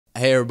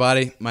Hey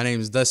everybody, my name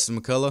is Dustin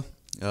McCullough.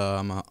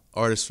 I'm an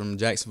artist from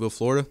Jacksonville,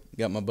 Florida.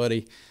 Got my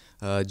buddy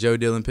Joe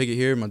Dylan Pickett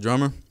here, my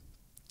drummer.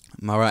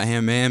 My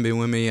right-hand man, been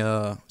with me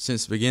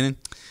since the beginning.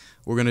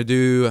 We're going to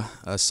do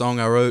a song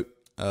I wrote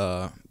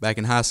back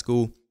in high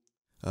school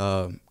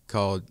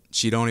called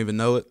She Don't Even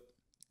Know It,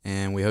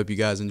 and we hope you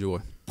guys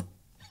enjoy.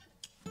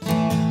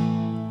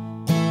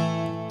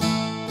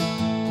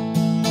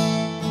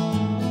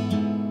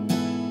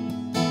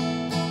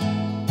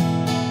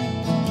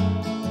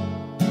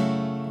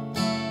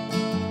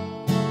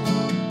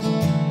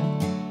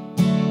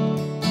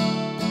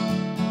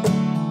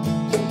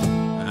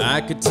 I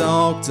could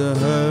talk to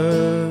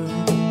her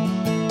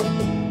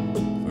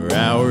for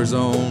hours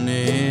on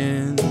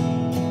end.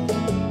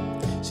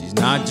 She's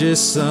not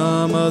just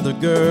some other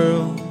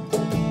girl,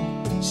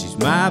 she's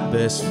my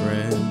best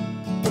friend.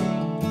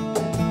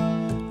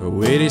 Her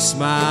witty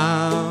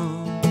smile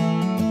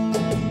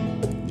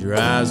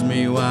drives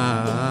me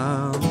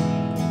wild.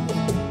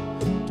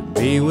 To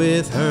be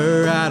with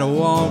her, I'd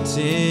walk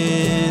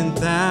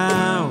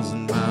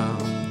 10,000 miles.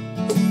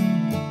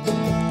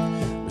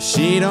 But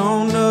she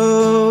don't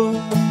know,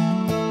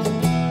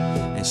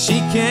 and she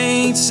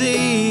can't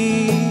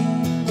see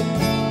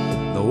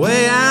the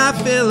way I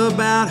feel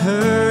about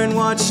her and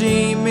what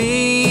she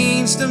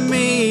means to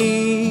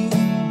me.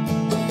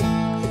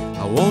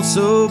 I want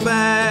so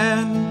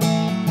bad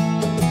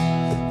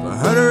for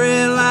her to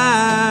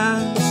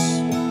realize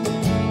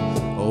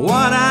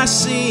what I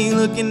see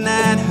looking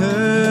at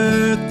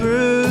her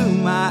through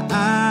my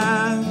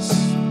eyes.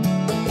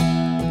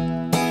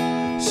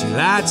 She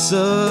lights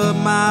up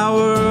my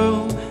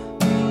world,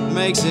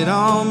 makes it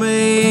all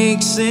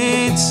make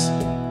sense.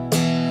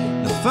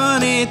 The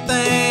funny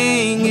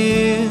thing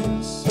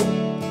is,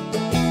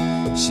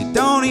 she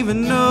don't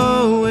even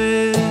know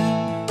it.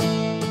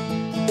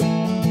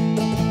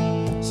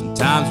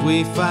 Sometimes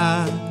we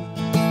fight,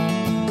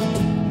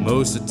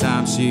 most of the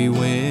time she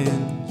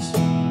wins.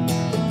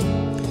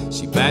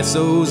 She bats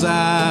those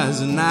eyes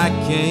and I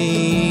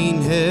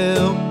can't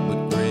help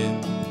but grin.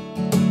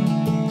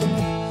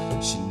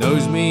 She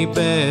knows me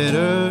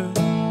better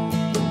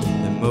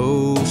than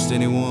most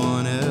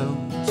anyone else.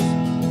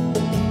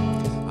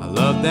 I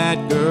love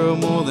that girl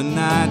more than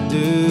I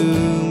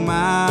do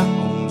my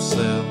own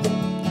self.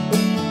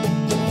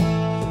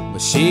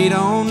 But she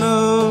don't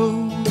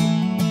know,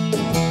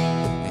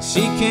 and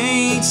she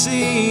can't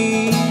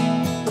see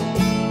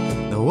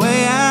the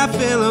way I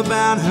feel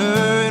about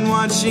her and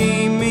what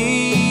she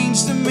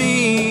means to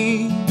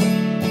me.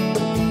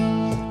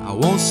 I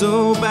want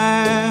so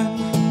bad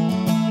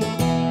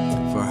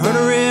for her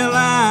to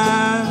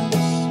realize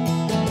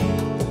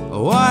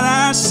what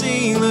I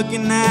see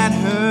looking at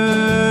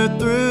her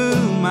through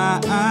my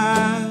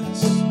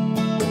eyes.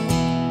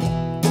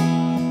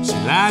 She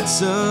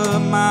lights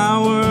up my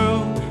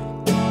world,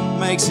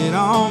 makes it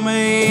all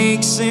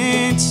make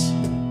sense.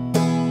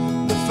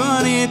 The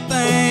funny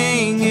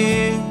thing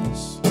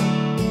is,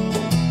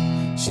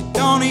 she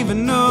don't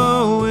even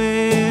know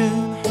it.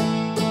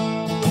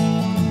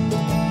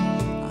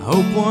 I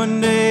hope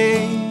one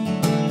day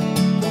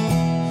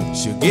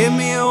she'll give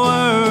me a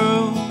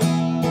world.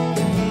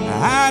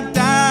 I'd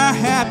die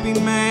happy,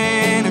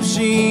 man, if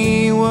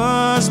she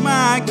was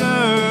my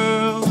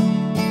girl.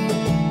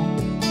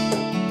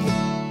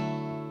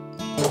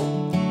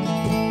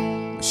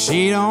 But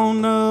she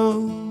don't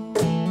know,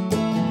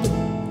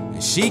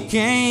 and she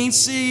can't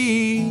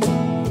see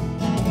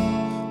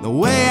the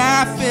way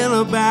I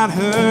feel about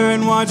her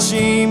and what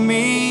she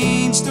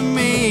means to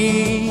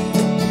me.